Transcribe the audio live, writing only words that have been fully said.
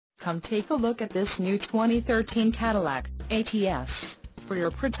Come take a look at this new 2013 Cadillac ATS. For your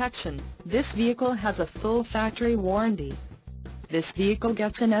protection, this vehicle has a full factory warranty. This vehicle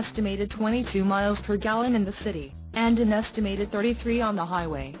gets an estimated 22 miles per gallon in the city, and an estimated 33 on the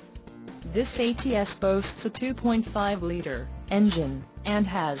highway. This ATS boasts a 2.5-liter engine, and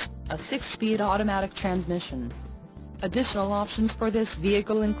has a 6-speed automatic transmission. Additional options for this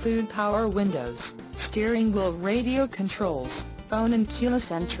vehicle include power windows, steering wheel radio controls, phone and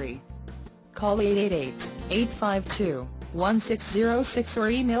keyless entry. Call 888-852-1606 or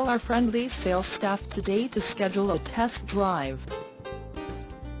email our friendly sales staff today to schedule a test drive.